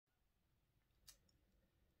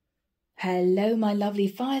Hello, my lovely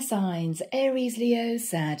fire signs, Aries, Leo,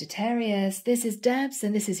 Sagittarius. This is Debs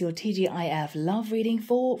and this is your TGIF love reading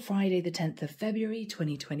for Friday the 10th of February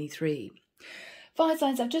 2023. Fire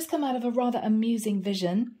signs, I've just come out of a rather amusing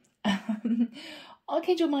vision.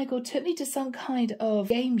 Archangel Michael took me to some kind of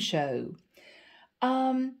game show.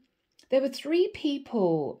 There were three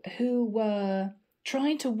people who were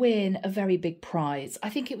trying to win a very big prize.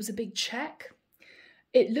 I think it was a big check.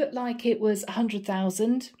 It looked like it was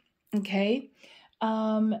 100,000. Okay,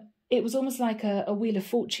 it was almost like a Wheel of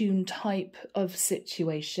Fortune type of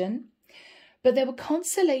situation, but there were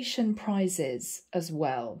consolation prizes as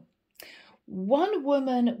well. One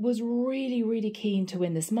woman was really keen to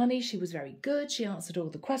win this money. She was very good. She answered all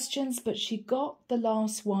the questions, but she got the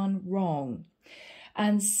last one wrong.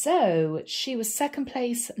 And so she was second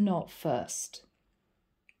place, not first.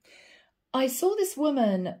 I saw this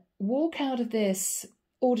woman walk out of this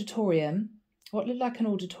auditorium, what looked like an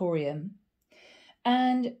auditorium,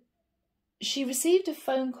 and she received a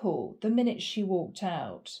phone call the minute she walked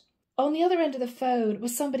out. On the other end of the phone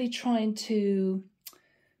was somebody trying to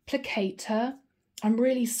placate her. I'm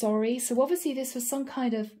really sorry. So obviously this was some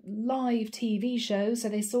kind of live TV show, so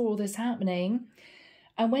they saw all this happening.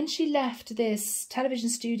 And when she left this television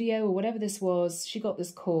studio or whatever this was, she got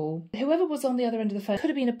this call. Whoever was on the other end of the phone, could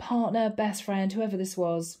have been a partner, best friend, whoever this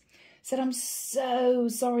was, said, "I'm so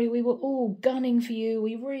sorry, we were all gunning for you.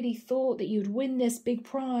 We really thought that you'd win this big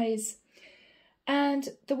prize." And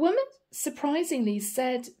the woman surprisingly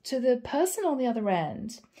said to the person on the other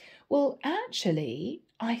end, "Well, actually,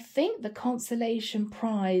 I think the consolation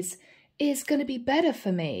prize is going to be better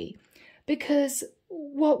for me, because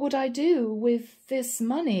what would I do with this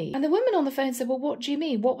money?" And the woman on the phone said, "Well, what do you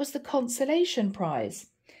mean? What was the consolation prize?"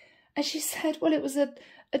 And she said, "Well, it was a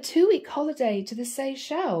 2-week holiday to the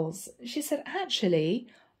Seychelles." She said, "Actually,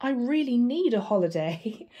 I really need a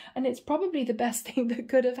holiday and it's probably the best thing that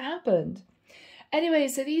could have happened." Anyway,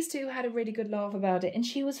 so these two had a really good laugh about it and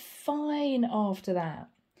she was fine after that.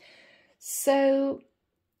 So,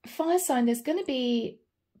 fire sign, there's going to be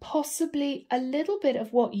possibly a little bit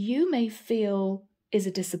of what you may feel is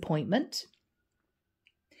a disappointment.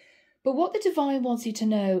 But what the divine wants you to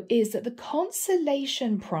know is that the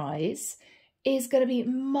consolation prize is going to be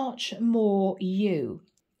much more you.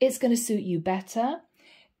 It's going to suit you better.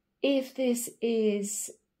 If this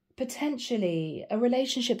is potentially a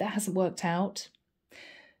relationship that hasn't worked out,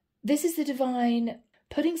 this is the divine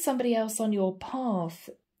putting somebody else on your path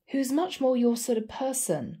who's much more your sort of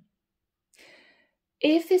person.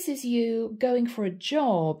 If this is you going for a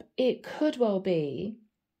job, it could well be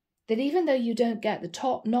that even though you don't get the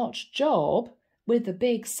top-notch job with the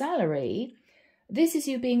big salary, this is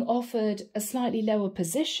you being offered a slightly lower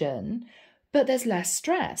position, but there's less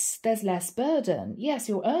stress, there's less burden. Yes,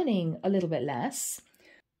 you're earning a little bit less,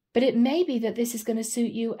 but it may be that this is going to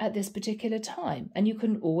suit you at this particular time, and you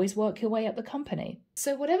can always work your way up the company.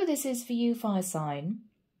 So whatever this is for you, fire sign,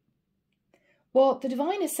 what the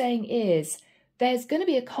divine is saying is there's going to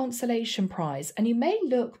be a consolation prize, and you may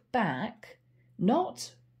look back,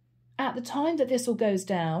 not at the time that this all goes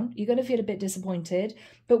down, you're going to feel a bit disappointed.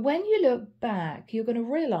 But when you look back, you're going to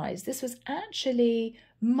realize this was actually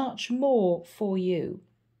much more for you.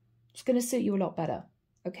 It's going to suit you a lot better.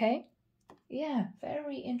 Okay? Yeah,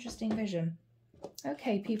 very interesting vision.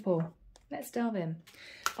 Okay, people, let's delve in.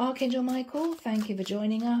 Archangel Michael, thank you for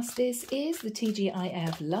joining us. This is the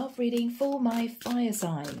TGIF love reading for my fire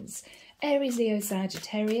signs. Aries, Leo,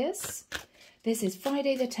 Sagittarius. This is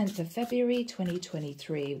Friday the 10th of February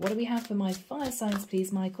 2023. What do we have for my fire signs,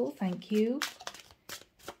 please, Michael? Thank you.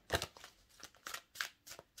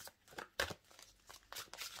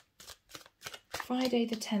 Friday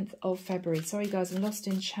the 10th of February. Sorry, guys, I'm lost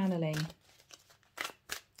in channeling.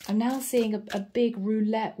 I'm now seeing a big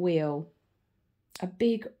roulette wheel. A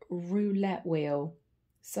big roulette wheel.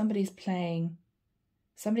 Somebody's playing.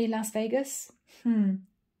 Somebody in Las Vegas?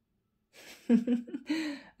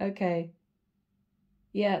 Okay.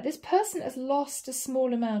 Yeah, this person has lost a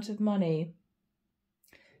small amount of money.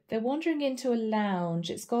 They're wandering into a lounge.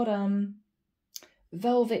 It's got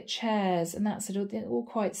velvet chairs and that's it. They're all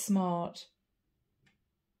quite smart.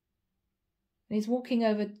 And he's walking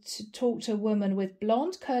over to talk to a woman with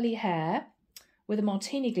blonde curly hair, with a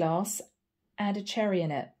martini glass and a cherry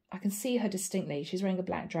in it. I can see her distinctly. She's wearing a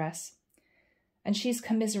black dress. And she's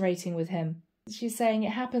commiserating with him. She's saying,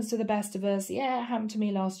 "It happens to the best of us. Yeah, it happened to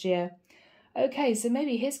me last year." Okay, so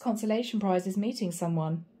maybe his consolation prize is meeting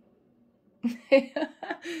someone.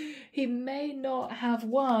 He may not have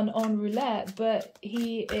won on roulette, but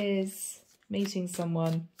he is meeting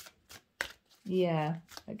someone. Yeah,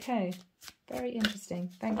 okay. Very interesting.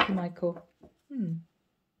 Thank you, Michael.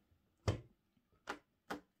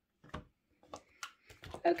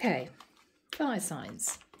 Okay, fire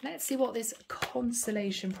signs. Let's see what this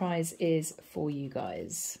consolation prize is for you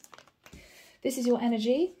guys. This is your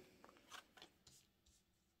energy.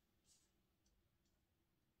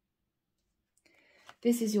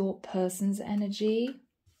 This is your person's energy.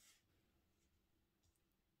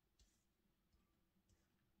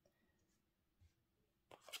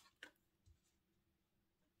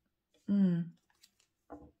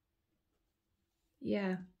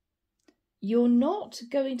 Yeah. You're not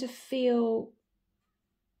going to feel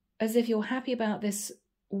as if you're happy about this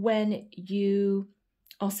when you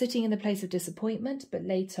are sitting in the place of disappointment, but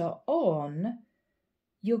later on,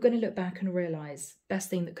 you're going to look back and realise best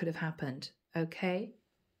thing that could have happened, okay?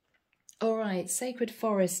 All right, Sacred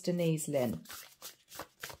Forest, Denise, Linn.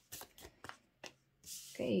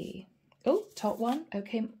 Okay. Oh, top one,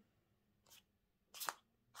 okay.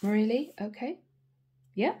 Really? Okay.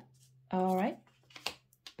 Yeah. All right.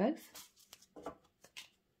 Both.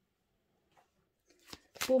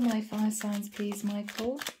 For my fire signs, please,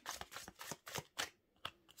 Michael.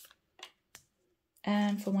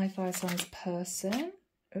 And for my fire signs person.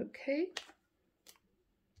 Okay.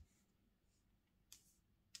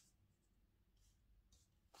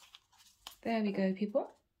 There we go, people.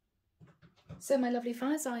 So my lovely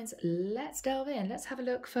fire signs, let's delve in. Let's have a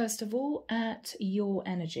look, first of all, at your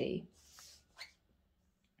energy.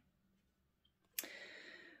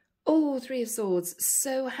 Oh, Three of Swords.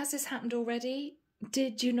 So has this happened already?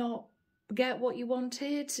 Did you not get what you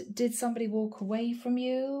wanted? Did somebody walk away from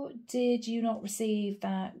you? Did you not receive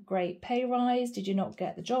that great pay rise? Did you not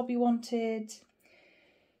get the job you wanted?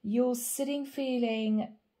 You're sitting feeling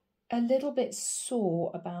a little bit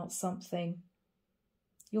sore about something.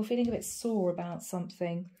 You're feeling a bit sore about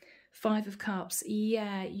something. Five of Cups.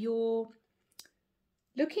 Yeah, you're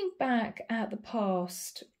looking back at the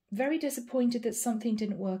past, very disappointed that something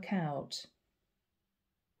didn't work out.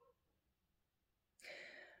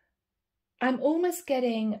 I'm almost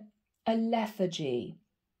getting a lethargy.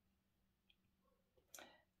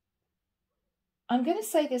 I'm going to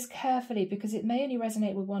say this carefully because it may only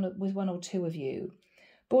resonate with one or two of you.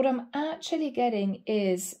 But what I'm actually getting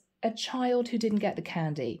is a child who didn't get the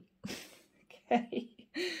candy. Okay.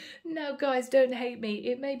 No, guys, don't hate me.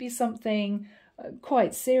 It may be something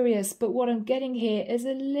quite serious, but what I'm getting here is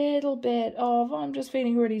a little bit of, I'm just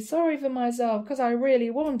feeling really sorry for myself because I really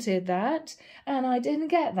wanted that and I didn't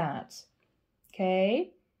get that.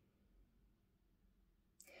 Okay.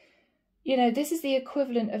 You know, this is the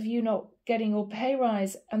equivalent of you not getting your pay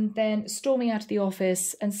rise and then storming out of the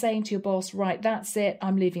office and saying to your boss, right, that's it,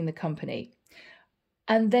 I'm leaving the company.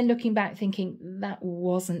 And then looking back thinking, that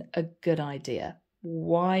wasn't a good idea.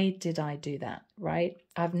 Why did I do that, right?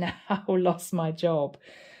 I've now lost my job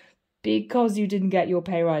because you didn't get your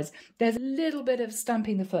pay rise. There's a little bit of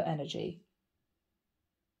stamping the foot energy.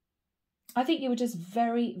 I think you were just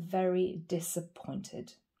very, very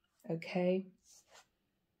disappointed, okay?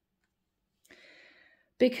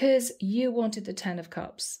 Because you wanted the 10 of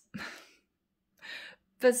Cups.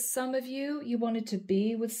 For some of you, you wanted to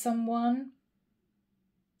be with someone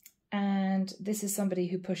and this is somebody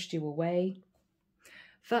who pushed you away.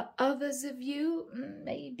 For others of you,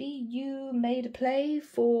 maybe you made a play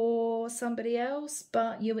for somebody else,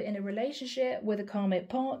 but you were in a relationship with a karmic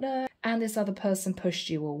partner and this other person pushed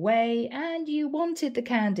you away and you wanted the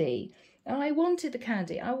candy. I wanted the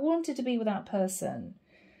candy. I wanted to be with that person.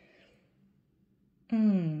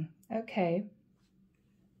 Okay.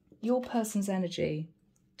 Your person's energy,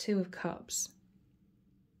 2 of Cups.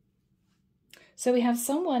 So we have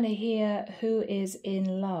someone here who is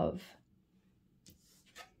in love.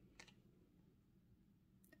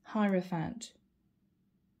 Hierophant.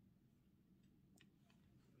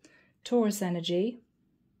 Taurus energy.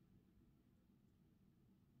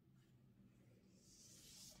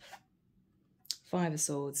 Five of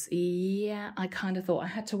Swords. Yeah, I kind of thought I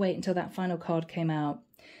had to wait until that final card came out.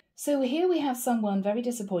 So here we have someone very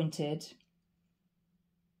disappointed.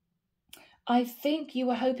 I think you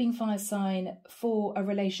were hoping, fire sign, for a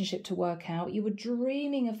relationship to work out. You were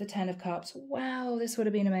dreaming of the 10 of Cups. Wow, this would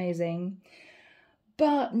have been amazing.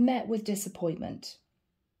 But met with disappointment.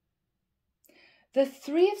 The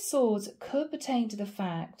 3 of Swords could pertain to the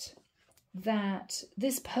fact that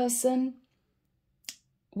this person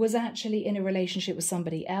was actually in a relationship with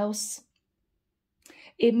somebody else.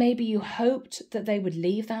 It may be you hoped that they would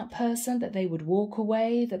leave that person, that they would walk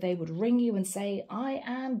away, that they would ring you and say, I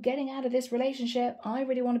am getting out of this relationship. I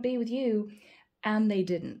really want to be with you. And they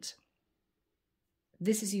didn't.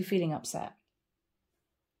 This is you feeling upset.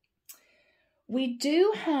 We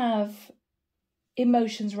do have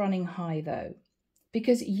emotions running high though,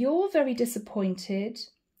 because you're very disappointed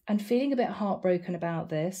and feeling a bit heartbroken about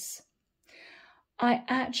this, I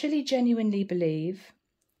actually genuinely believe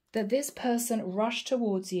that this person rushed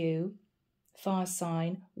towards you, fire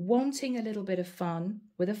sign, wanting a little bit of fun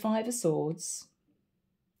with a 5 of Swords,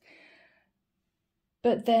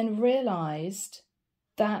 but then realised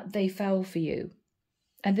that they fell for you.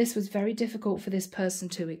 And this was very difficult for this person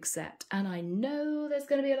to accept. And I know there's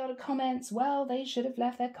going to be a lot of comments, well, they should have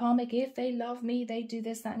left their karmic. If they love me, they do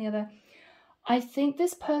this, that, and the other. I think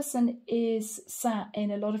this person is sat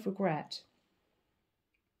in a lot of regret.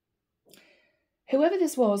 Whoever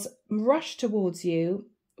this was rushed towards you,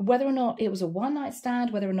 whether or not it was a one-night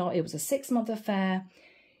stand, whether or not it was a 6-month affair,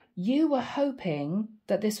 you were hoping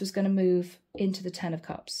that this was going to move into the 10 of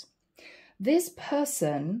Cups. This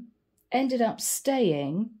person ended up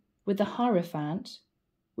staying with the Hierophant,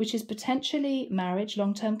 which is potentially marriage,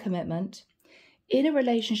 long-term commitment, in a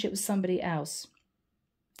relationship with somebody else.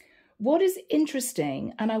 What is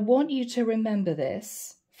interesting, and I want you to remember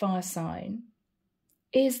this, fire sign,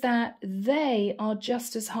 is that they are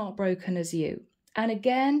just as heartbroken as you. And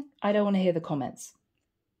again, I don't want to hear the comments,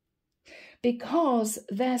 because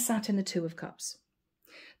they're sat in the 2 of Cups.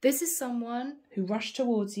 This is someone who rushed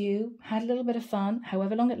towards you, had a little bit of fun,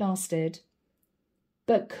 however long it lasted,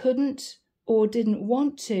 but couldn't or didn't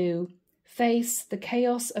want to face the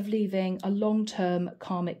chaos of leaving a long-term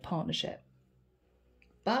karmic partnership.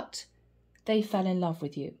 But they fell in love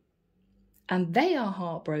with you. And they are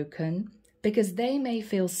heartbroken because they may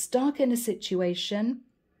feel stuck in a situation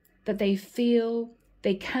that they feel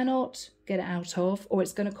they cannot get out of, or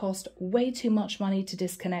it's going to cost way too much money to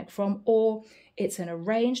disconnect from, or it's an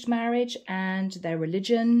arranged marriage and their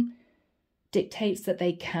religion dictates that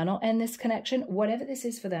they cannot end this connection. Whatever this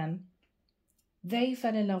is for them, they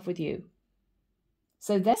fell in love with you.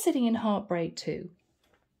 So they're sitting in heartbreak too.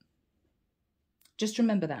 Just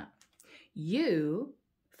remember that. You,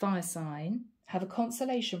 fire sign, have a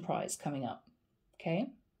consolation prize coming up. Okay?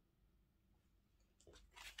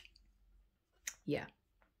 Yeah.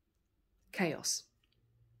 Chaos.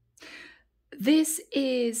 This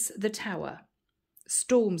is the Tower,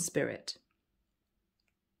 storm spirit.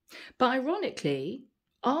 But ironically,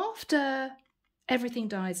 after everything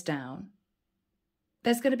dies down,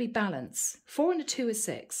 there's going to be balance. 4 and a 2 is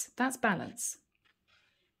 6. That's balance.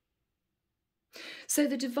 So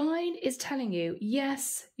the divine is telling you,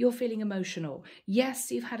 yes, you're feeling emotional. Yes,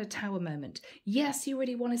 you've had a Tower moment. Yes, you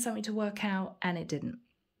really wanted something to work out and it didn't.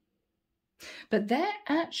 But they're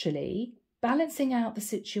actually balancing out the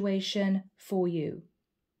situation for you.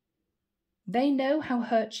 They know how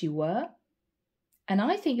hurt you were. And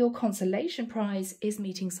I think your consolation prize is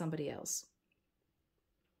meeting somebody else.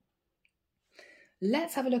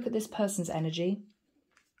 Let's have a look at this person's energy.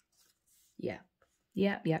 Yeah.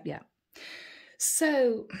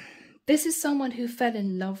 So this is someone who fell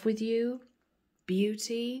in love with you.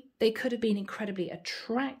 Beauty. They could have been incredibly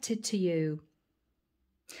attracted to you.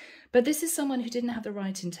 But this is someone who didn't have the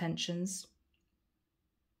right intentions.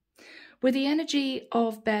 With the energy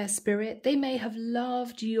of Bear Spirit, they may have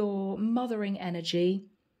loved your mothering energy.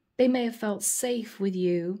 They may have felt safe with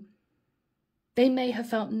you. They may have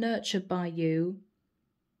felt nurtured by you.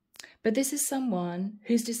 But this is someone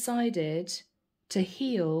who's decided to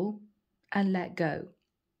heal and let go.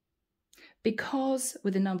 Because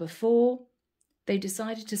with the number 4, they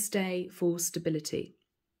decided to stay for stability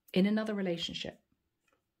in another relationship.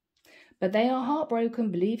 But they are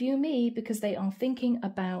heartbroken, believe you me, because they are thinking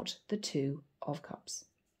about the 2 of Cups.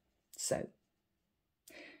 So,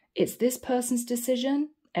 it's this person's decision.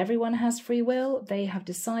 Everyone has free will. They have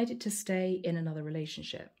decided to stay in another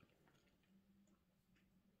relationship.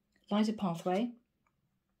 Lighted pathway.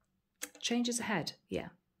 Changes ahead, yeah.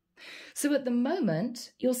 So at the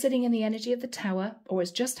moment, you're sitting in the energy of the Tower, or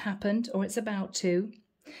it's just happened, or it's about to.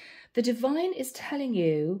 The divine is telling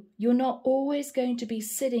you you're not always going to be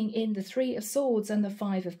sitting in the 3 of Swords and the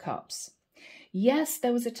 5 of Cups. Yes,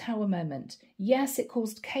 there was a Tower moment. Yes, it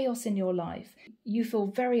caused chaos in your life. You feel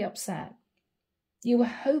very upset. You were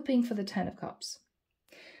hoping for the 10 of Cups.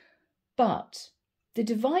 But the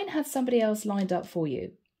divine had somebody else lined up for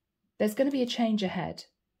you. There's going to be a change ahead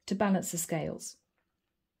to balance the scales.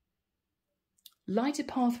 Lighted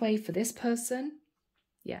pathway for this person?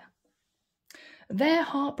 Yeah. They're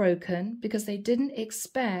heartbroken because they didn't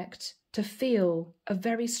expect to feel a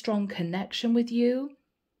very strong connection with you.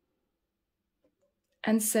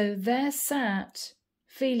 And so they're sat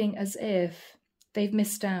feeling as if they've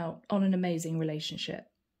missed out on an amazing relationship.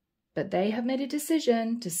 But they have made a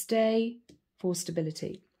decision to stay for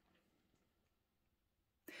stability.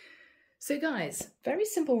 So guys, very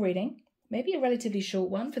simple reading. maybe a relatively short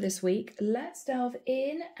one for this week. Let's delve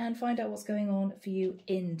in and find out what's going on for you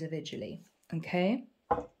individually. Okay,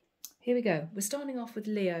 here we go. We're starting off with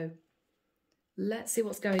Leo. Let's see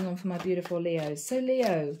what's going on for my beautiful Leos. So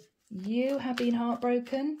Leo, you have been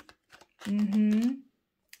heartbroken.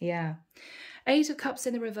 Yeah. 8 of Cups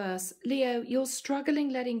in the reverse. Leo, you're struggling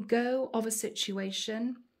letting go of a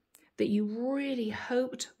situation that you really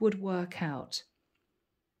hoped would work out.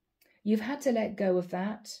 You've had to let go of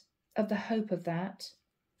that, of the hope of that,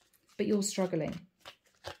 but you're struggling.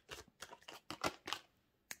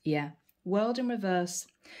 Yeah. World in reverse.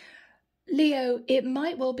 Leo, it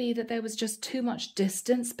might well be that there was just too much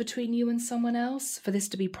distance between you and someone else for this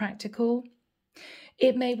to be practical.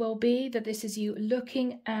 It may well be that this is you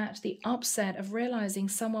looking at the upset of realizing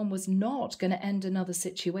someone was not going to end another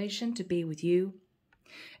situation to be with you.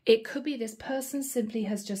 It could be this person simply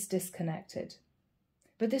has just disconnected.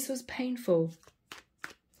 But this was painful.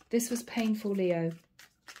 This was painful, Leo.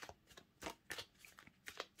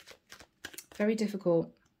 Very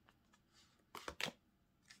difficult.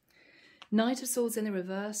 Knight of Swords in the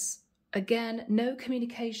reverse. Again, no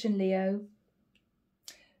communication, Leo.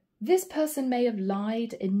 This person may have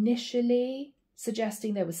lied initially,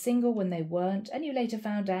 suggesting they were single when they weren't, and you later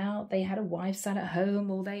found out they had a wife sat at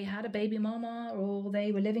home, or they had a baby mama, or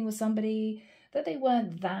they were living with somebody that they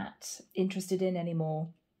weren't that interested in anymore.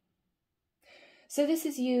 So this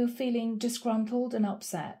is you feeling disgruntled and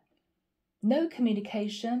upset. No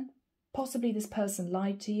communication. Possibly this person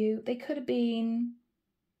lied to you. They could have been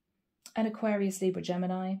an Aquarius, Libra,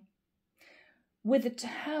 Gemini. With the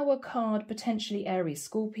Tower card, potentially Aries,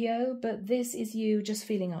 Scorpio, but this is you just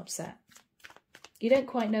feeling upset. You don't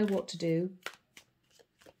quite know what to do.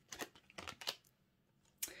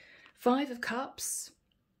 5 of Cups.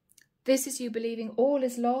 This is you believing all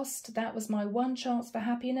is lost. That was my one chance for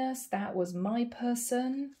happiness. That was my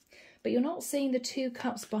person. But you're not seeing the 2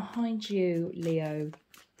 cups behind you, Leo.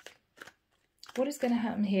 What is going to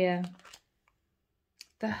happen here?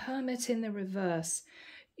 The Hermit in the reverse.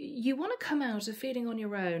 You want to come out of feeling on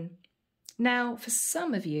your own. Now, for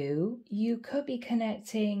some of you, you could be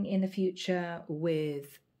connecting in the future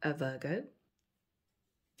with a Virgo.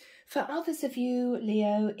 For others of you,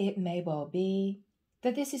 Leo, it may well be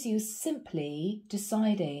that this is you simply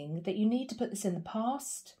deciding that you need to put this in the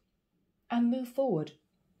past and move forward.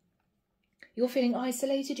 You're feeling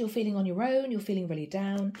isolated, you're feeling on your own, you're feeling really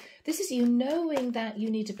down. This is you knowing that you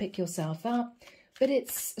need to pick yourself up, but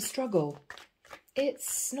it's a struggle.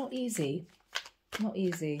 It's not easy. Not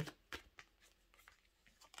easy.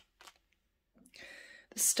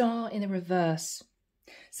 The Star in the reverse.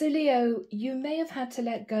 So Leo, you may have had to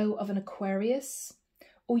let go of an Aquarius,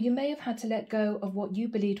 or you may have had to let go of what you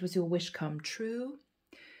believed was your wish come true.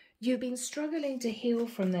 You've been struggling to heal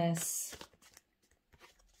from this.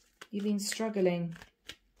 You've been struggling.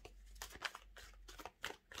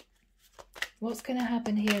 What's going to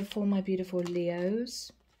happen here for my beautiful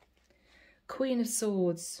Leos? Queen of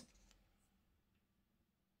Swords.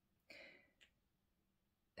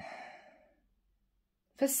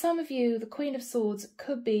 For some of you, the Queen of Swords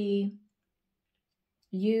could be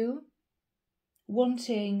you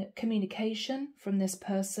wanting communication from this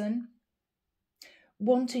person,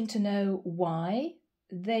 wanting to know why.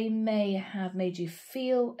 They may have made you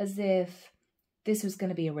feel as if this was going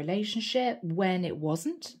to be a relationship when it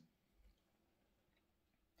wasn't.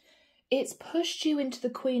 It's pushed you into the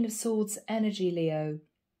Queen of Swords energy, Leo.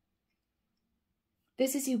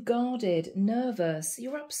 This is you guarded, nervous.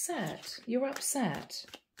 You're upset. You're upset.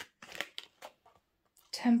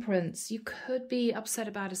 Temperance. You could be upset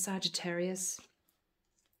about a Sagittarius.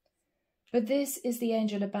 But this is the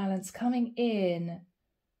Angel of Balance coming in,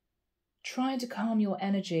 trying to calm your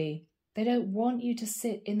energy. They don't want you to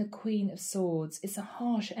sit in the Queen of Swords. It's a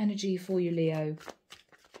harsh energy for you, Leo.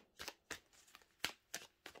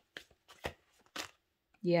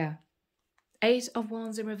 Yeah. 8 of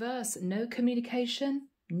Wands in reverse. No communication,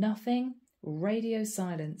 nothing, radio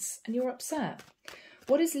silence. And you're upset.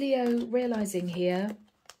 What is Leo realizing here?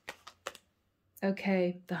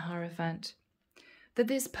 Okay, the Hierophant. That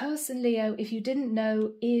this person, Leo, if you didn't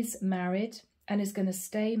know, is married and is going to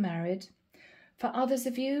stay married. For others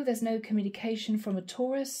of you, there's no communication from a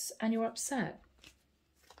Taurus and you're upset.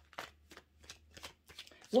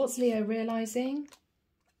 What's Leo realizing?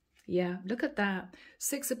 Yeah, look at that.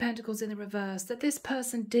 6 of Pentacles in the reverse. That this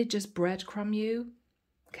person did just breadcrumb you.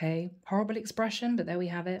 Okay, horrible expression, but there we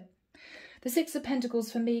have it. The 6 of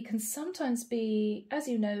Pentacles for me can sometimes be, as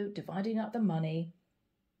you know, dividing up the money.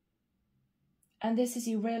 And this is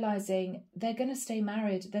you realizing they're going to stay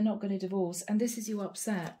married. They're not going to divorce. And this is you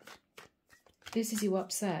upset. This is you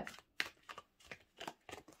upset.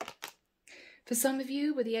 For some of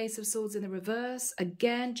you, with the Ace of Swords in the reverse,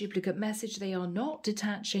 again, duplicate message, they are not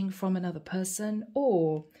detaching from another person,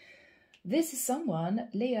 or this is someone,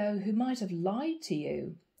 Leo, who might have lied to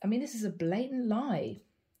you. I mean, this is a blatant lie.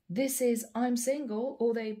 This is, I'm single,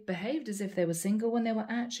 or they behaved as if they were single when they were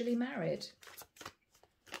actually married.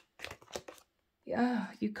 Yeah,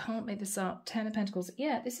 you can't make this up. 10 of Pentacles.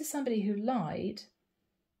 Yeah, this is somebody who lied,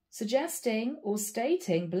 suggesting or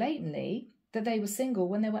stating blatantly that they were single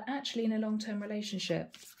when they were actually in a long-term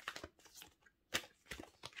relationship.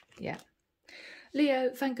 Yeah. Leo,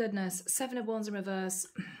 thank goodness. 7 of Wands in reverse.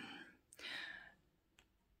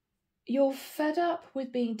 You're fed up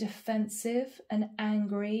with being defensive and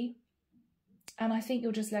angry, and I think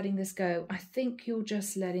you're just letting this go. I think you're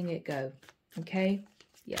just letting it go, okay?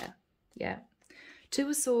 Yeah, yeah. 2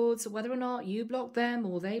 of Swords, whether or not you blocked them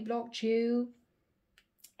or they blocked you,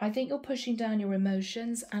 I think you're pushing down your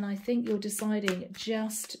emotions, and I think you're deciding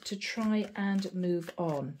just to try and move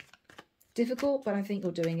on. Difficult, but I think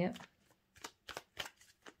you're doing it.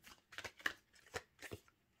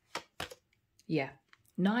 Yeah.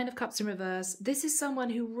 9 of Cups in reverse. This is someone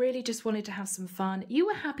who really just wanted to have some fun. You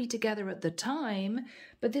were happy together at the time,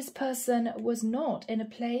 but this person was not in a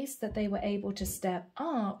place that they were able to step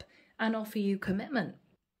up and offer you commitment.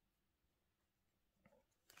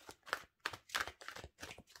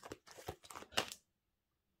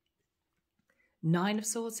 Nine of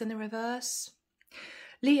Swords in the reverse.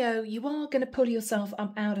 Leo, you are going to pull yourself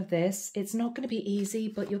up out of this. It's not going to be easy,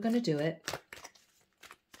 but you're going to do it.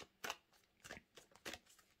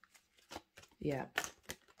 Yeah.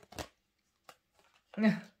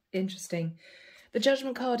 Interesting. The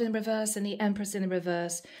Judgment card in reverse and the Empress in the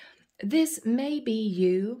reverse. This may be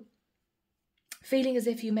you feeling as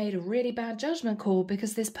if you made a really bad judgment call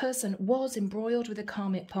because this person was embroiled with a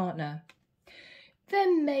karmic partner.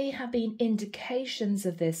 There may have been indications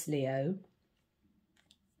of this, Leo,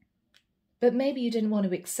 but maybe you didn't want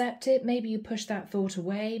to accept it. Maybe you pushed that thought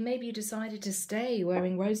away. Maybe you decided to stay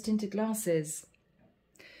wearing rose-tinted glasses.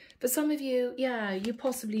 For some of you, yeah, you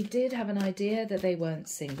possibly did have an idea that they weren't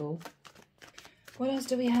single. What else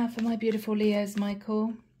do we have for my beautiful Leos,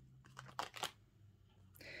 Michael?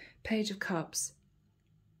 Page of Cups.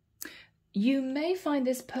 You may find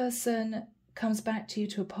this person comes back to you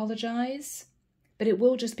to apologize, but it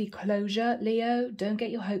will just be closure, Leo. Don't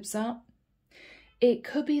get your hopes up. It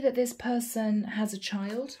could be that this person has a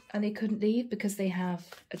child and they couldn't leave because they have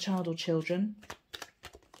a child or children.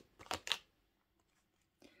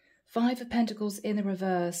 5 of Pentacles in the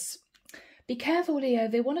reverse. Be careful, Leo.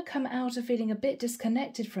 They want to come out of feeling a bit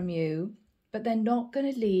disconnected from you, but they're not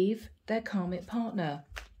going to leave their karmic partner.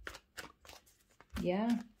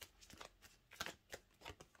 Yeah.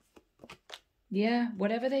 Yeah,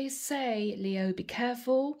 whatever they say, Leo, be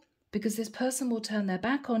careful, because this person will turn their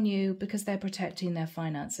back on you because they're protecting their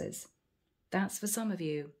finances. That's for some of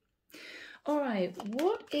you. All right,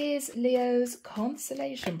 what is Leo's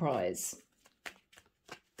consolation prize?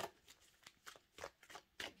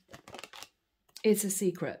 It's a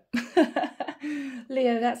secret.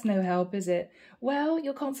 Leo, that's no help, is it? Well,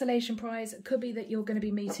 your consolation prize could be that you're going to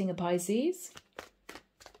be meeting a Pisces.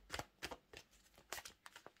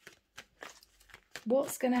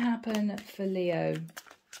 What's going to happen for Leo?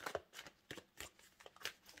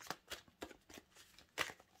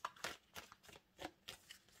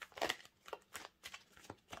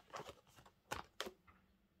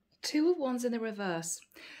 Two of Wands in the reverse.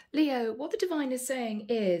 Leo, what the Divine is saying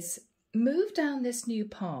is, move down this new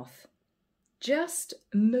path. Just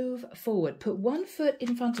move forward. Put one foot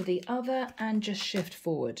in front of the other and just shift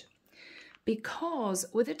forward. Because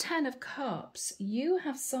with the 10 of Cups, you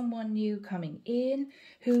have someone new coming in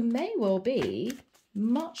who may well be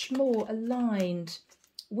much more aligned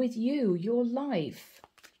with you, your life.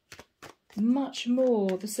 Much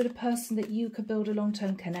more the sort of person that you could build a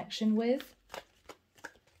long-term connection with.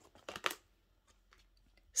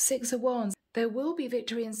 6 of Wands. There will be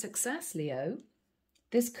victory and success, Leo.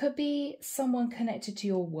 This could be someone connected to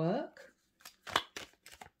your work.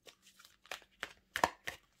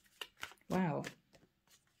 Wow.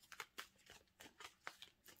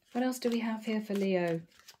 What else do we have here for Leo?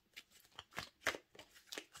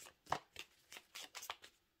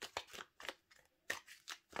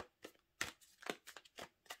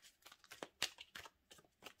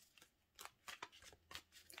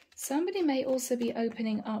 Somebody may also be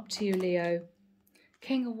opening up to you, Leo.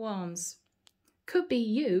 King of Wands. Could be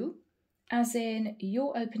you, as in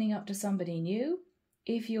you're opening up to somebody new.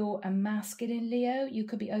 If you're a masculine Leo, you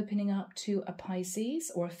could be opening up to a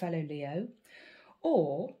Pisces or a fellow Leo.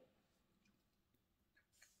 Or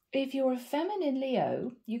If you're a feminine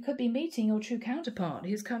Leo, you could be meeting your true counterpart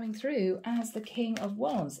who's coming through as the King of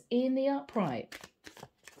Wands in the upright,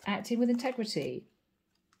 acting with integrity.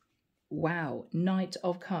 Wow, Knight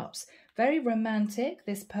of Cups. Very romantic,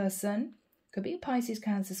 this person. Could be a Pisces,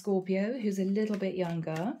 Cancer, Scorpio who's a little bit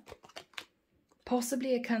younger.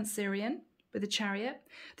 Possibly a Cancerian with a Chariot.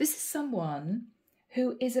 This is someone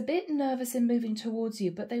who is a bit nervous in moving towards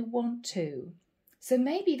you, but they want to. So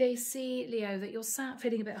maybe they see, Leo, that you're sat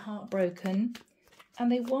feeling a bit heartbroken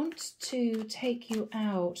and they want to take you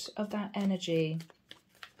out of that energy.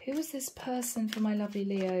 Who is this person for my lovely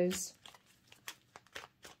Leos?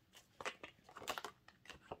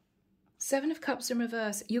 Seven of Cups in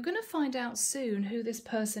reverse. You're going to find out soon who this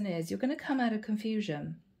person is. You're going to come out of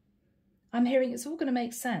confusion. I'm hearing it's all going to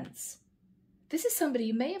make sense. This is somebody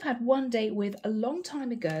you may have had one date with a long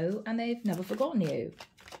time ago and they've never forgotten you.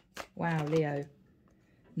 Wow, Leo.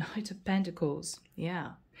 Knight of Pentacles.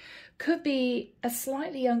 Yeah. Could be a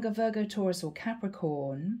slightly younger Virgo, Taurus or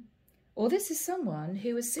Capricorn. Or this is someone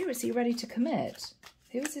who is seriously ready to commit.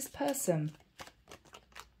 Who is this person?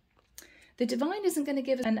 The Divine isn't going to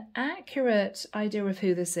give us an accurate idea of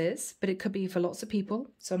who this is, but it could be for lots of people,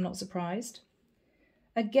 so I'm not surprised.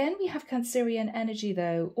 Again, we have Cancerian energy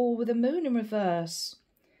though, or with the Moon in reverse.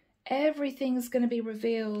 Everything's going to be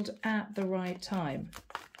revealed at the right time,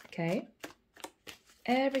 okay?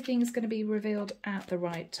 Everything's going to be revealed at the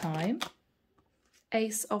right time.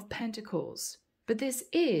 Ace of Pentacles. But this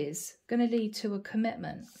is going to lead to a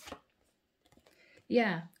commitment.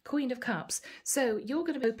 Yeah, Queen of Cups. So you're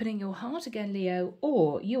going to be opening your heart again, Leo,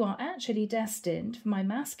 or you are actually destined, for my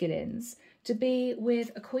masculines, to be with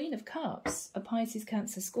a Queen of Cups, a Pisces,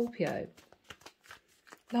 Cancer, Scorpio.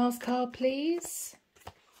 Last card, please.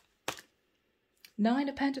 Nine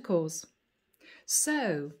of Pentacles.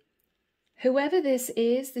 So, whoever this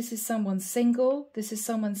is someone single. This is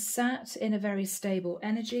someone sat in a very stable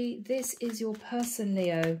energy. This is your person,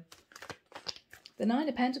 Leo. The Nine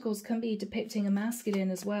of Pentacles can be depicting a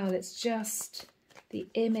masculine as well. It's just the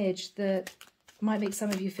image that might make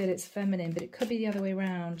some of you feel it's feminine, but it could be the other way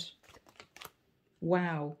around.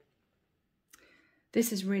 Wow.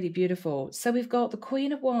 This is really beautiful. So we've got the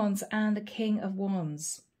Queen of Wands and the King of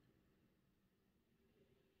Wands.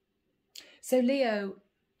 So Leo,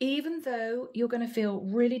 even though you're going to feel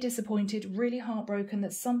really disappointed, really heartbroken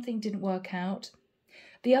that something didn't work out,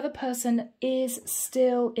 the other person is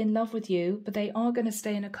still in love with you, but they are going to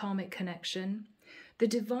stay in a karmic connection. The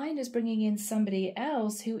Divine is bringing in somebody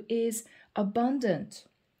else who is abundant,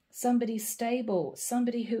 somebody stable,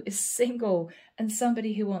 somebody who is single, and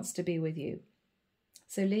somebody who wants to be with you.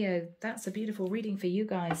 So Leo, that's a beautiful reading for you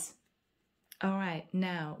guys. All right,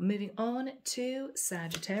 now moving on to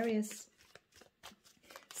Sagittarius.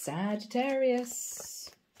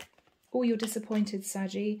 Sagittarius. Oh, you're disappointed,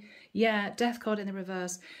 Saggy. Yeah, Death card in the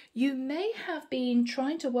reverse. You may have been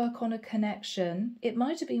trying to work on a connection. It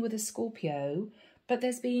might have been with a Scorpio, but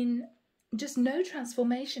there's been just no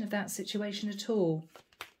transformation of that situation at all.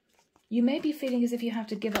 You may be feeling as if you have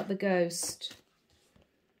to give up the ghost.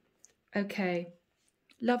 Okay.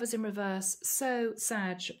 Lovers in reverse. So,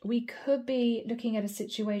 Sag, we could be looking at a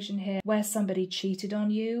situation here where somebody cheated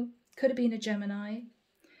on you. Could have been a Gemini.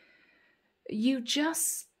 You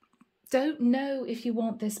just don't know if you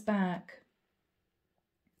want this back.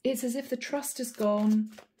 It's as if the trust is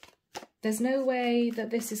gone. There's no way that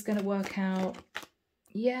this is going to work out.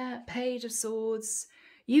 Yeah, Page of Swords.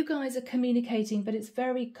 You guys are communicating, but it's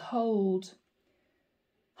very cold,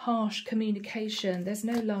 harsh communication. There's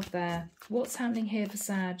no love there. What's happening here for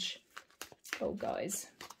Sag? Oh, guys.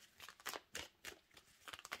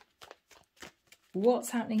 What's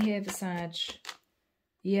happening here for Sag?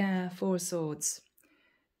 Yeah, Four of Swords.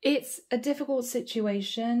 It's a difficult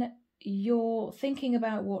situation. You're thinking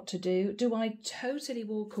about what to do. Do I totally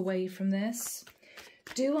walk away from this?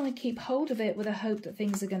 Do I keep hold of it with a hope that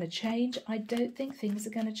things are going to change? I don't think things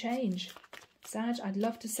are going to change. Sag, I'd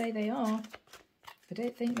love to say they are. I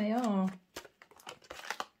don't think they are.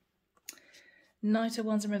 Knight of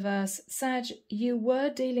Wands in reverse. Sag, you were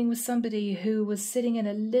dealing with somebody who was sitting in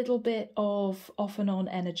a little bit of off and on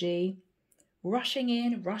energy. Rushing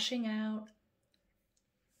in, rushing out.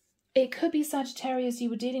 It could be, Sagittarius, you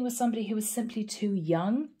were dealing with somebody who was simply too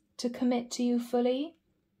young to commit to you fully.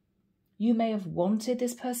 You may have wanted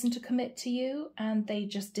this person to commit to you and they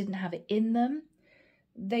just didn't have it in them.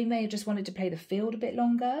 They may have just wanted to play the field a bit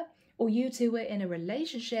longer. Or you two were in a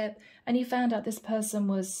relationship and you found out this person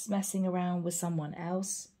was messing around with someone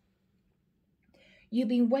else. You've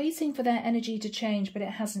been waiting for their energy to change, but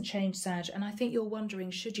it hasn't changed, Sag. And I think you're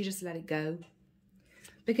wondering, should you just let it go?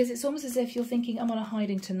 Because it's almost as if you're thinking, I'm on a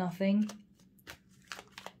hiding to nothing.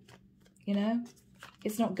 you know?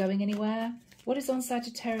 It's not going anywhere. What is on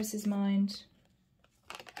Sagittarius's mind?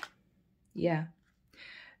 Yeah.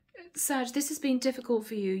 Sag, this has been difficult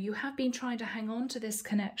for you. You have been trying to hang on to this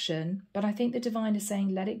connection, but I think the divine is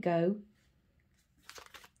saying let it go.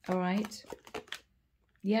 All right.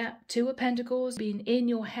 Yeah, Two of Pentacles, been in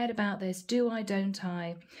your head about this. Do I, don't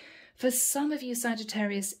I? For some of you,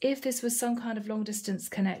 Sagittarius, if this was some kind of long distance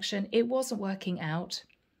connection, it wasn't working out.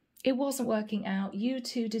 It wasn't working out. You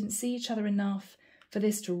two didn't see each other enough for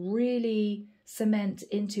this to really cement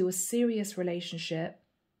into a serious relationship.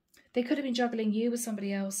 They could have been juggling you with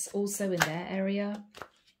somebody else also in their area.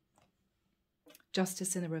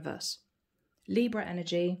 Justice in the reverse. Libra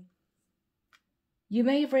energy. You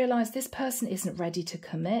may have realised this person isn't ready to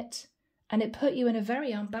commit, and it put you in a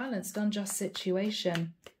very unbalanced, unjust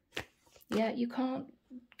situation. Yeah, you can't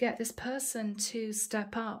get this person to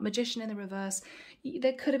step up. Magician in the reverse.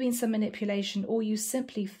 There could have been some manipulation, or you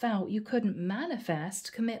simply felt you couldn't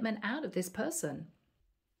manifest commitment out of this person.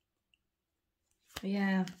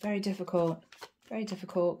 Yeah, very difficult. Very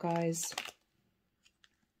difficult, guys.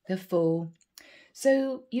 The Fool.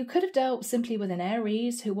 So you could have dealt simply with an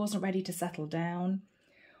Aries who wasn't ready to settle down,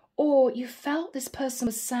 or you felt this person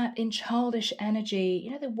was sat in childish energy.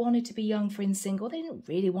 You know, they wanted to be young, free and single. They didn't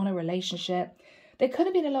really want a relationship. There could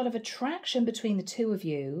have been a lot of attraction between the two of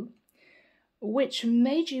you, which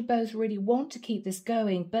made you both really want to keep this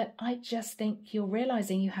going. But I just think you're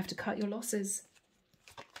realizing you have to cut your losses.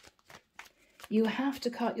 You have to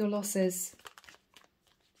cut your losses.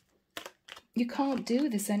 You can't do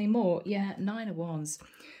this anymore. Yeah, 9 of Wands.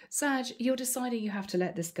 Sag, you're deciding you have to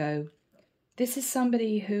let this go. This is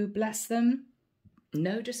somebody who, bless them,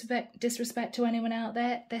 no disrespect to anyone out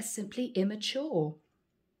there, they're simply immature.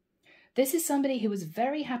 This is somebody who was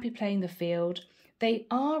very happy playing the field. They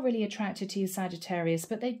are really attracted to you, Sagittarius,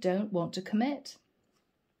 but they don't want to commit.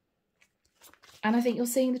 And I think you're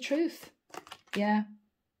seeing the truth. Yeah.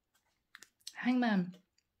 Hangman.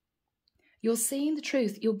 You're seeing the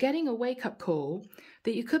truth. You're getting a wake-up call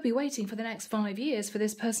that you could be waiting for the next 5 years for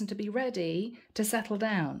this person to be ready to settle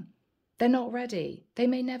down. They're not ready. They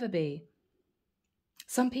may never be.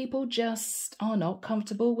 Some people just are not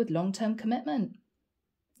comfortable with long-term commitment.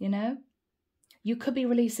 You know? You could be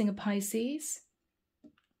releasing a Pisces.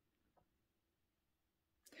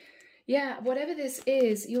 Yeah, whatever this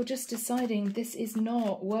is, you're just deciding this is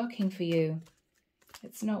not working for you.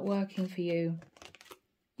 It's not working for you.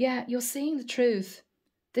 Yeah, you're seeing the truth.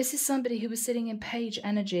 This is somebody who was sitting in page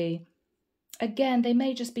energy. Again, they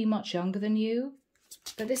may just be much younger than you,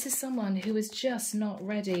 but this is someone who is just not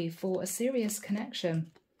ready for a serious connection.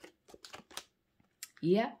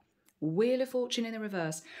 Yeah, Wheel of Fortune in the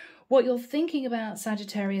reverse. What you're thinking about,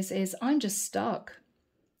 Sagittarius, is I'm just stuck.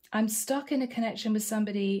 I'm stuck in a connection with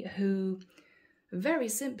somebody who, very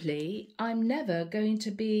simply, I'm never going to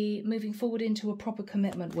be moving forward into a proper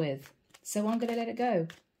commitment with. So I'm going to let it go.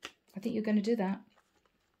 I think you're going to do that.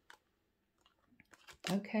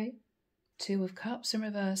 Okay. 2 of Cups in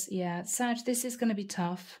reverse. Yeah, Sag, this is going to be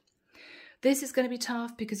tough. This is going to be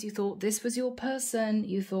tough because you thought this was your person.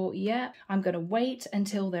 You thought, yeah, I'm going to wait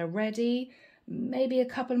until they're ready. Maybe a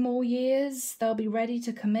couple more years, they'll be ready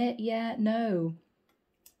to commit. Yeah, no.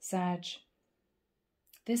 Sag,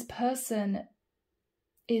 this person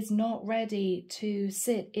is not ready to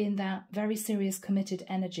sit in that very serious committed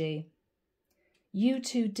energy. You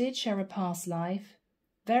two did share a past life,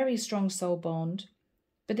 very strong soul bond,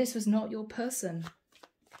 but this was not your person.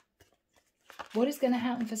 What is going to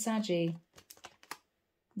happen for Saggy?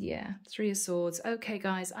 Yeah, 3 of Swords. Okay,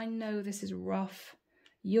 guys, I know this is rough.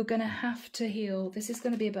 You're going to have to heal. This is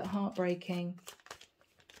going to be a bit heartbreaking.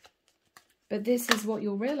 But this is what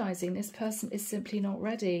you're realizing. This person is simply not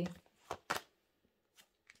ready.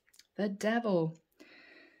 The Devil.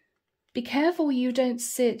 Be careful you don't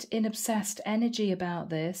sit in obsessed energy about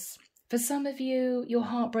this. For some of you, you're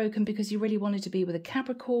heartbroken because you really wanted to be with a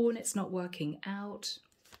Capricorn. It's not working out.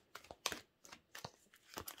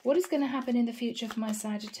 What is going to happen in the future for my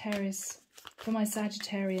Sagittarius, for my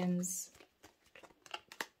Sagittarians?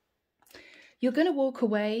 You're going to walk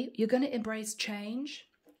away. You're going to embrace change.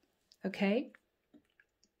 Okay?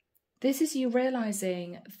 This is you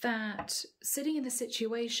realizing that sitting in the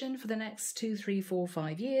situation for the next 2, 3, 4,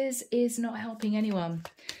 5 years is not helping anyone.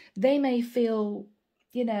 They may feel,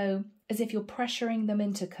 you know, as if you're pressuring them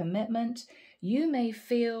into commitment. You may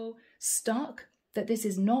feel stuck, that this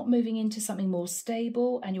is not moving into something more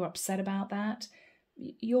stable, and you're upset about that.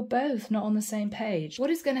 You're both not on the same page. What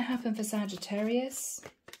is going to happen for Sagittarius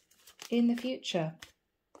in the future?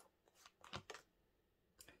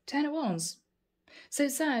 10 of Wands. So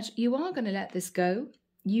Sag, you are going to let this go.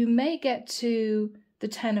 You may get to the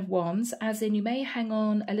Ten of Wands, as in you may hang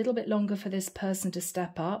on a little bit longer for this person to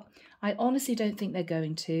step up. I honestly don't think they're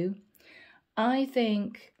going to. I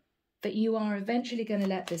think that you are eventually going to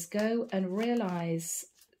let this go and realize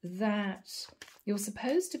that you're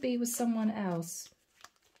supposed to be with someone else.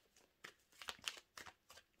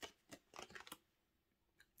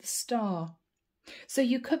 The Star. So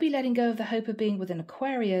you could be letting go of the hope of being with an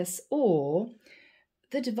Aquarius, or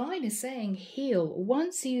the divine is saying heal.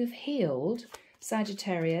 Once you've healed,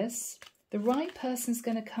 Sagittarius, the right person's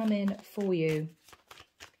going to come in for you.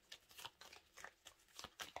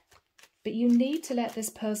 But you need to let this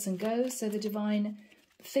person go so the divine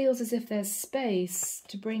feels as if there's space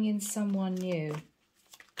to bring in someone new.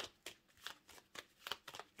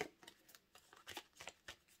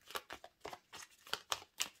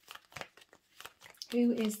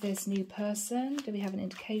 Who is this new person? Do we have an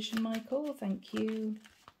indication, Michael? Thank you.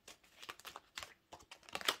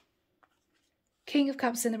 King of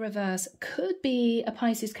Cups in the reverse. Could be a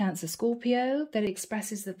Pisces, Cancer, Scorpio that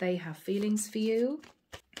expresses that they have feelings for you.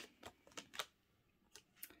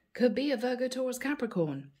 Could be a Virgo, Taurus,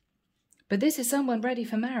 Capricorn. But this is someone ready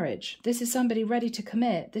for marriage. This is somebody ready to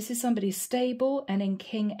commit. This is somebody stable and in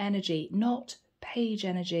king energy, not page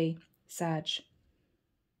energy, Sag.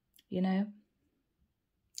 You know?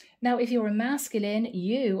 Now, if you're a masculine,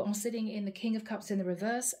 you are sitting in the King of Cups in the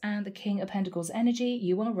reverse and the King of Pentacles energy.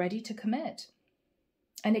 You are ready to commit.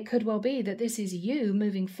 And it could well be that this is you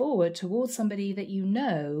moving forward towards somebody that you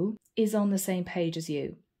know is on the same page as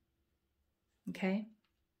you. Okay?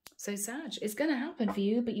 So Sag, it's going to happen for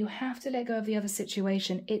you, but you have to let go of the other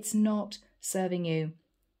situation. It's not serving you.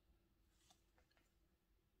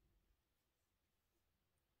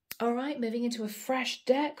 All right, moving into a fresh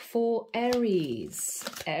deck for Aries.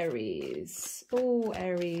 Aries. Oh,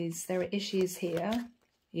 Aries. There are issues here.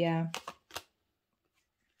 Yeah.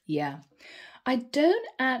 Yeah. I don't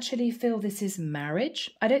actually feel this is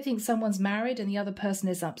marriage. I don't think someone's married and the other person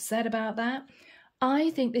is upset about that.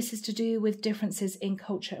 I think this is to do with differences in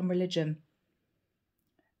culture and religion.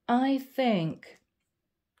 I think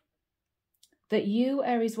that you,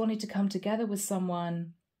 Aries, wanted to come together with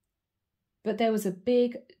someone, but there was a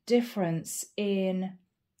big difference in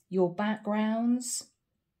your backgrounds.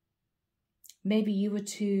 Maybe you were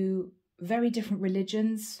two very different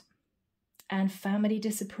religions and family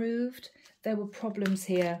disapproved. There were problems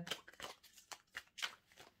here.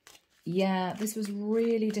 Yeah, this was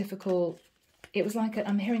really difficult. It was like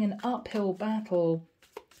I'm hearing an uphill battle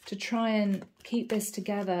to try and keep this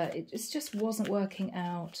together. It just wasn't working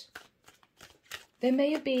out. There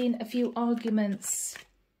may have been a few arguments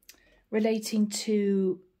relating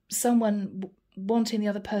to someone wanting the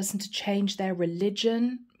other person to change their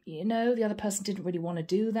religion. You know, the other person didn't really want to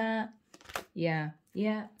do that. Yeah.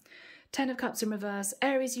 Ten of Cups in reverse.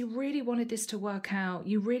 Aries, you really wanted this to work out.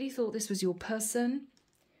 You really thought this was your person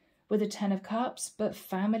with a Ten of Cups, but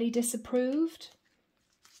family disapproved.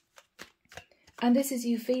 And this is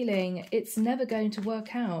you feeling it's never going to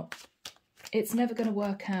work out. It's never going to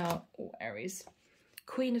work out. Oh, Aries.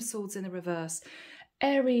 Queen of Swords in the reverse.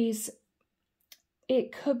 Aries,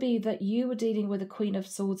 it could be that you were dealing with a Queen of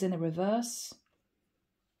Swords in the reverse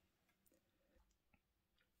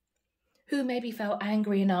who maybe felt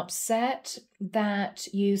angry and upset that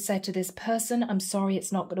you said to this person, I'm sorry,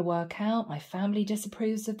 it's not going to work out. My family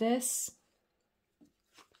disapproves of this.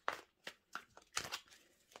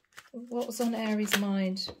 What was on Aries'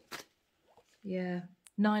 mind? Yeah,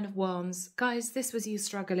 Nine of Wands. Guys, this was you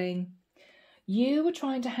struggling. You were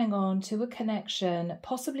trying to hang on to a connection,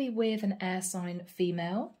 possibly with an air sign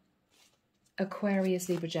female, Aquarius,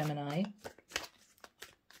 Libra, Gemini.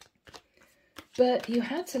 But you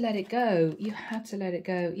had to let it go. You had to let it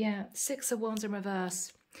go. Yeah, Six of Wands in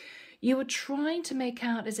reverse. You were trying to make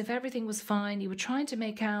out as if everything was fine. You were trying to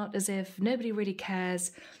make out as if nobody really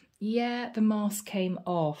cares. Yeah, the mask came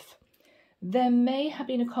off. There may have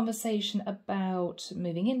been a conversation about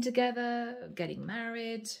moving in together, getting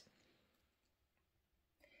married.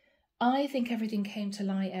 I think everything came to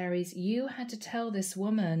light, Aries. You had to tell this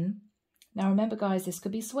woman. Now remember, guys, this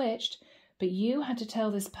could be switched, but you had to tell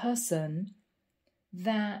this person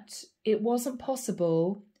that it wasn't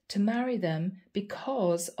possible to marry them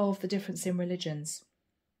because of the difference in religions.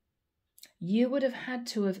 You would have had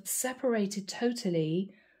to have separated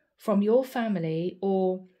totally from your family,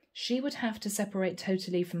 or she would have to separate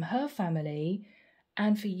totally from her family,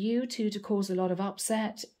 and for you two to cause a lot of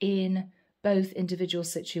upset in both individual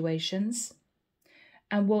situations.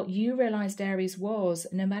 And what you realized, Aries, was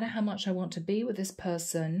no matter how much I want to be with this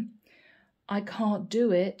person, I can't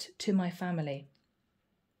do it to my family.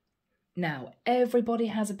 Now, everybody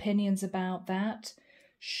has opinions about that.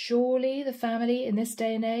 Surely the family in this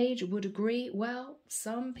day and age would agree. Well,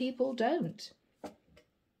 some people don't.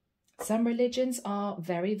 Some religions are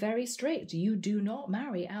very, very strict. You do not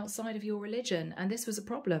marry outside of your religion, and this was a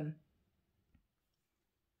problem.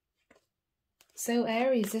 So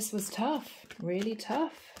Aries, this was tough, really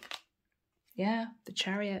tough. Yeah, the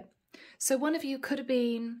Chariot. So one of you could have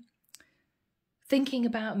been thinking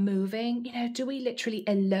about moving. You know, do we literally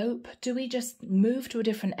elope? Do we just move to a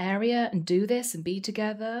different area and do this and be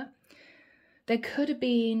together? There could have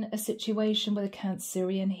been a situation with a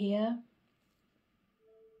Cancerian here.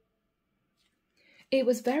 It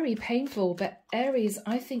was very painful, but Aries,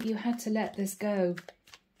 I think you had to let this go.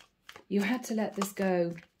 You had to let this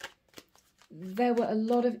go. There were a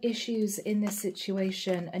lot of issues in this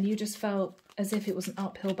situation, and you just felt as if it was an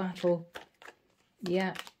uphill battle.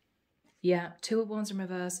 Yeah. Yeah, 2 of Wands in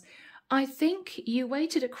reverse. I think you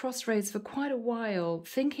waited at crossroads for quite a while,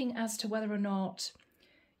 thinking as to whether or not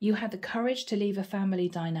you had the courage to leave a family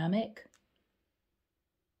dynamic.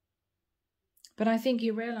 But I think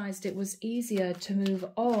you realized it was easier to move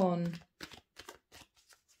on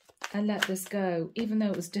and let this go, even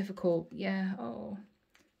though it was difficult. Yeah, oh,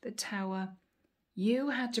 the Tower. You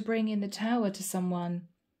had to bring in the Tower to someone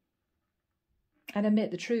and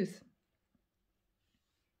admit the truth.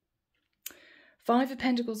 5 of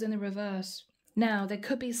Pentacles in the reverse. Now, there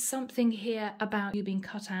could be something here about you being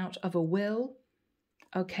cut out of a will,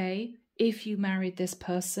 okay, if you married this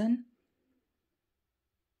person.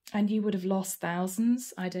 And you would have lost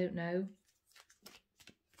thousands, I don't know.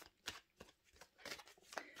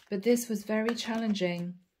 But this was very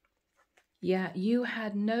challenging. Yeah, you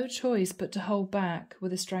had no choice but to hold back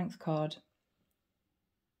with a Strength card.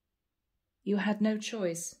 You had no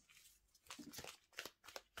choice.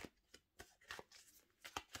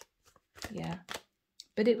 Yeah,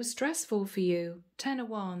 but it was stressful for you. 10 of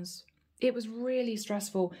Wands. It was really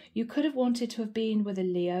stressful. You could have wanted to have been with a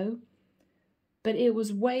Leo, but it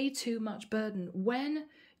was way too much burden. When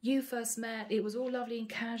you first met, it was all lovely and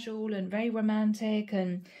casual and very romantic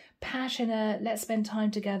and passionate. Let's spend time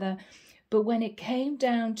together. But when it came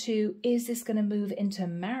down to, is this going to move into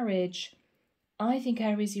marriage? I think,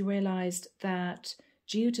 Aries, you realized that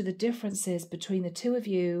due to the differences between the 2 of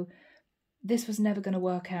you, this was never going to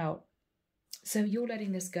work out. So you're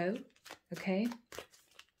letting this go, okay?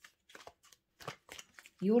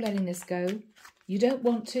 You're letting this go. You don't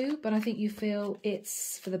want to, but I think you feel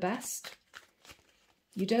it's for the best.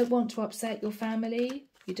 You don't want to upset your family.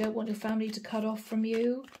 You don't want your family to cut off from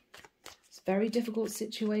you. It's a very difficult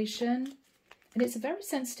situation. And it's a very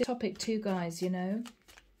sensitive topic too, guys, you know.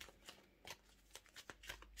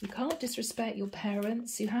 You can't disrespect your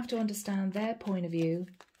parents. You have to understand their point of view.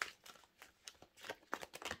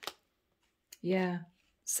 Yeah,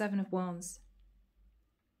 7 of Wands.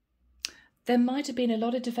 There might have been a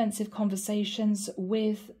lot of defensive conversations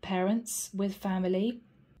with parents, with family.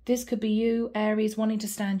 This could be you, Aries, wanting to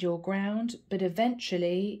stand your ground, but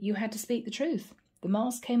eventually you had to speak the truth. The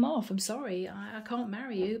mask came off. I'm sorry, I can't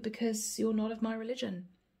marry you because you're not of my religion.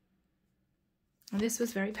 And this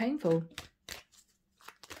was very painful.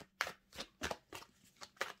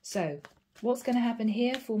 So, what's going to happen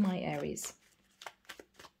here for my Aries?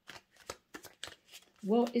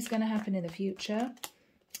 What is going to happen in the future?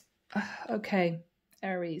 Okay,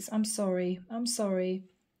 Aries, I'm sorry. I'm sorry.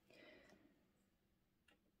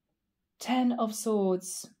 10 of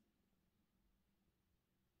Swords.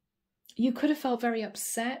 You could have felt very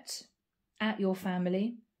upset at your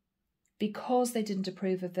family because they didn't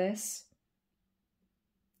approve of this.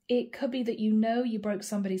 It could be that you know you broke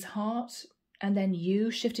somebody's heart and then you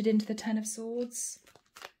shifted into the 10 of Swords.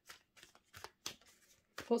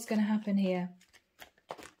 What's going to happen here?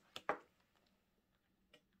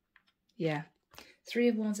 Yeah. 3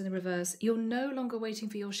 of Wands in the reverse. You're no longer waiting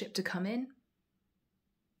for your ship to come in.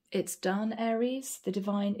 It's done, Aries. The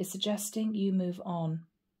divine is suggesting you move on.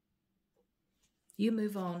 You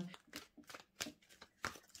move on.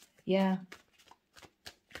 Yeah.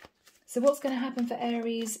 So what's going to happen for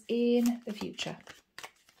Aries in the future?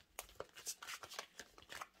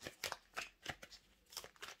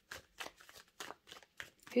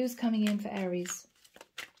 Who's coming in for Aries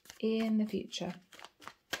in the future?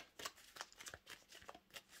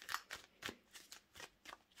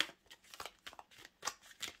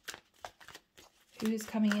 Who's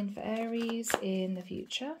coming in for Aries in the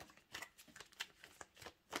future?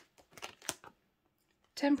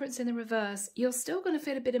 Temperance in the reverse. You're still going to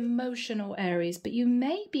feel a bit emotional, Aries, but you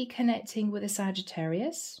may be connecting with a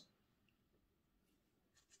Sagittarius.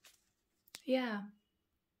 Yeah.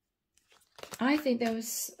 I think there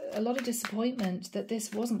was a lot of disappointment that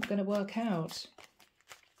this wasn't going to work out.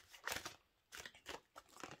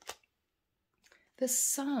 The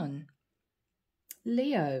Sun.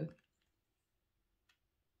 Leo.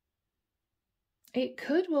 It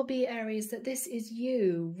could well be, Aries, that this is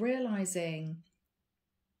you realizing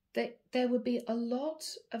that there would be a lot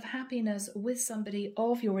of happiness with somebody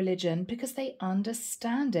of your religion because they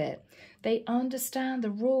understand it. They understand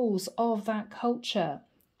the rules of that culture,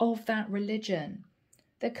 of that religion.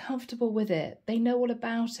 They're comfortable with it. They know all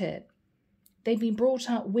about it. They've been brought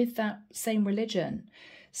up with that same religion.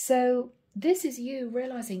 So this is you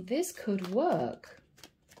realizing this could work.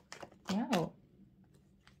 Wow.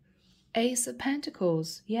 Ace of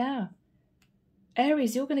Pentacles. Yeah.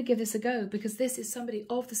 Aries, you're going to give this a go because this is somebody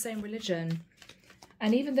of the same religion.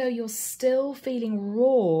 And even though you're still feeling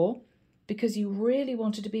raw because you really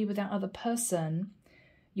wanted to be with that other person,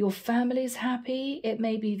 your family's happy. It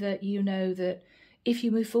may be that you know that if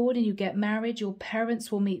you move forward and you get married, your parents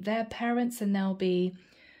will meet their parents and they'll be,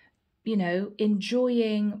 you know,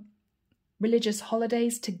 enjoying religious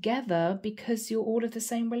holidays together because you're all of the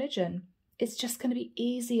same religion. It's just going to be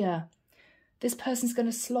easier. This person's going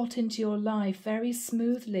to slot into your life very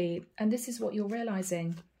smoothly. And this is what you're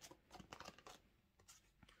realizing.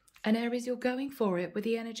 And Aries, you're going for it with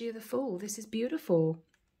the energy of the Fool. This is beautiful.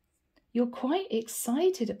 You're quite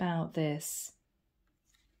excited about this.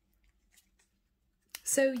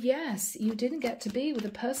 So yes, you didn't get to be with a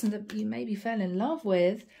person that you maybe fell in love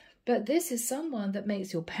with, but this is someone that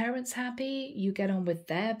makes your parents happy. You get on with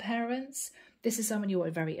their parents. This is someone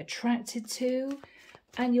you're very attracted to.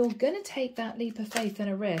 And you're going to take that leap of faith and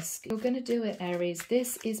a risk. You're going to do it, Aries.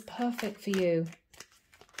 This is perfect for you.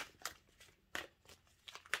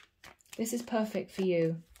 This is perfect for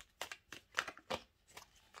you.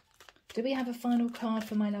 Do we have a final card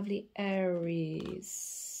for my lovely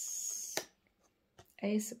Aries?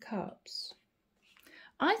 Ace of Cups.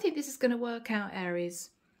 I think this is going to work out, Aries.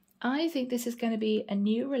 I think this is going to be a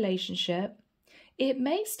new relationship. It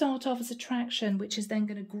may start off as attraction, which is then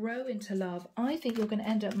going to grow into love. I think you're going to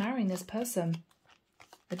end up marrying this person.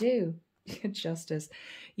 I do. Justice.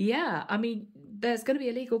 Yeah, I mean, there's going to be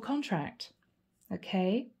a legal contract.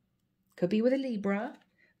 Okay? Could be with a Libra.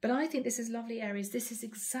 But I think this is lovely, Aries. This is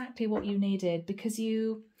exactly what you needed because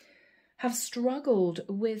you have struggled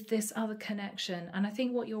with this other connection. And I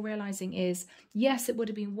think what you're realizing is, yes, it would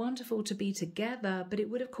have been wonderful to be together, but it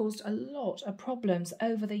would have caused a lot of problems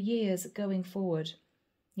over the years going forward,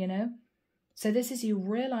 you know? So this is you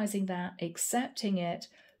realizing that, accepting it,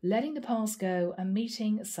 letting the past go and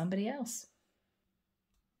meeting somebody else.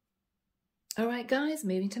 All right, guys,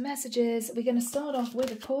 moving to messages. We're going to start off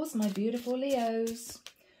with, of course, my beautiful Leos.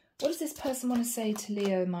 What does this person want to say to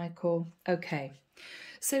Leo, Michael? Okay.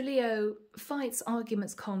 So Leo, fights,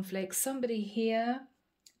 arguments, conflicts. Somebody here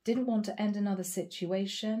didn't want to end another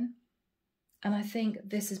situation. And I think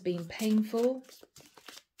this has been painful.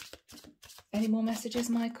 Any more messages,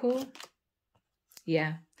 Michael?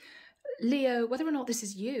 Yeah. Leo, whether or not this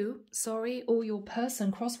is you, sorry, or your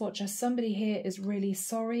person, cross-watcher, somebody here is really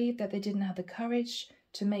sorry that they didn't have the courage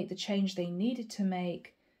to make the change they needed to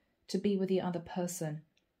make to be with the other person.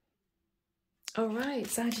 All right,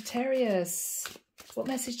 Sagittarius. What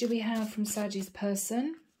message do we have from Sagi's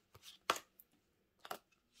person?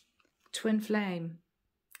 Twin flame.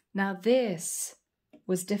 Now this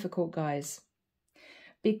was difficult, guys,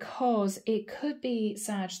 because it could be,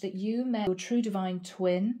 Sag, that you met your true divine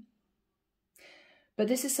twin, but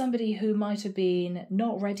this is somebody who might have been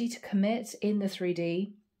not ready to commit in the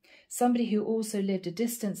 3D, somebody who also lived a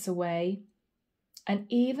distance away, and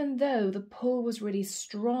even though the pull was really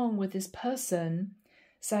strong with this person,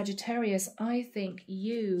 Sagittarius, I think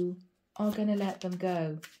you are going to let them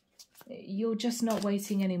go. You're just not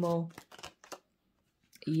waiting anymore.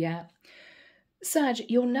 Yeah. Sag,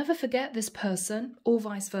 you'll never forget this person or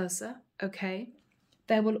vice versa, okay?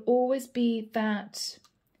 There will always be that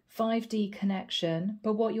 5D connection,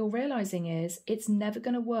 but what you're realizing is it's never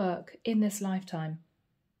going to work in this lifetime.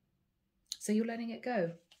 So you're letting it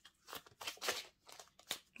go.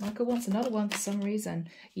 Michael wants another one for some reason.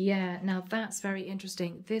 Yeah, now that's very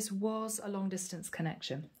interesting. This was a long distance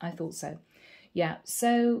connection. I thought so. Yeah,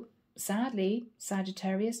 so sadly,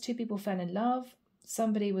 Sagittarius, two people fell in love.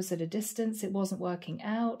 Somebody was at a distance. It wasn't working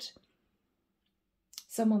out.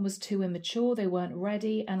 Someone was too immature. They weren't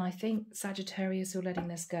ready. And I think, Sagittarius, you're letting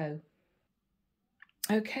this go.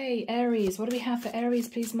 Okay, Aries. What do we have for Aries,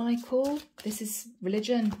 please, Michael? This is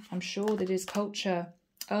religion. I'm sure that it is culture.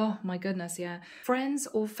 Oh, my goodness, yeah. Friends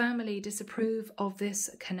or family disapprove of this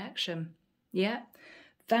connection. Yeah,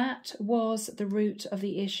 that was the root of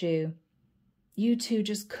the issue. You two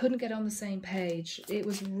just couldn't get on the same page. It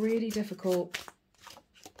was really difficult.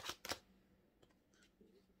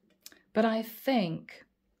 But I think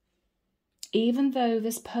even though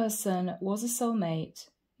this person was a soulmate,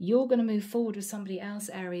 you're going to move forward with somebody else,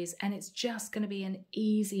 Aries, and it's just going to be an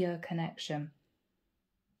easier connection.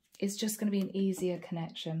 It's just going to be an easier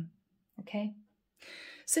connection, okay?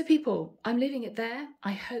 So people, I'm leaving it there.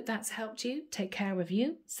 I hope that's helped you. Take care of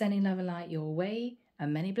you. Sending love and light your way,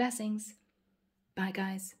 and many blessings. Bye,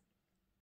 guys.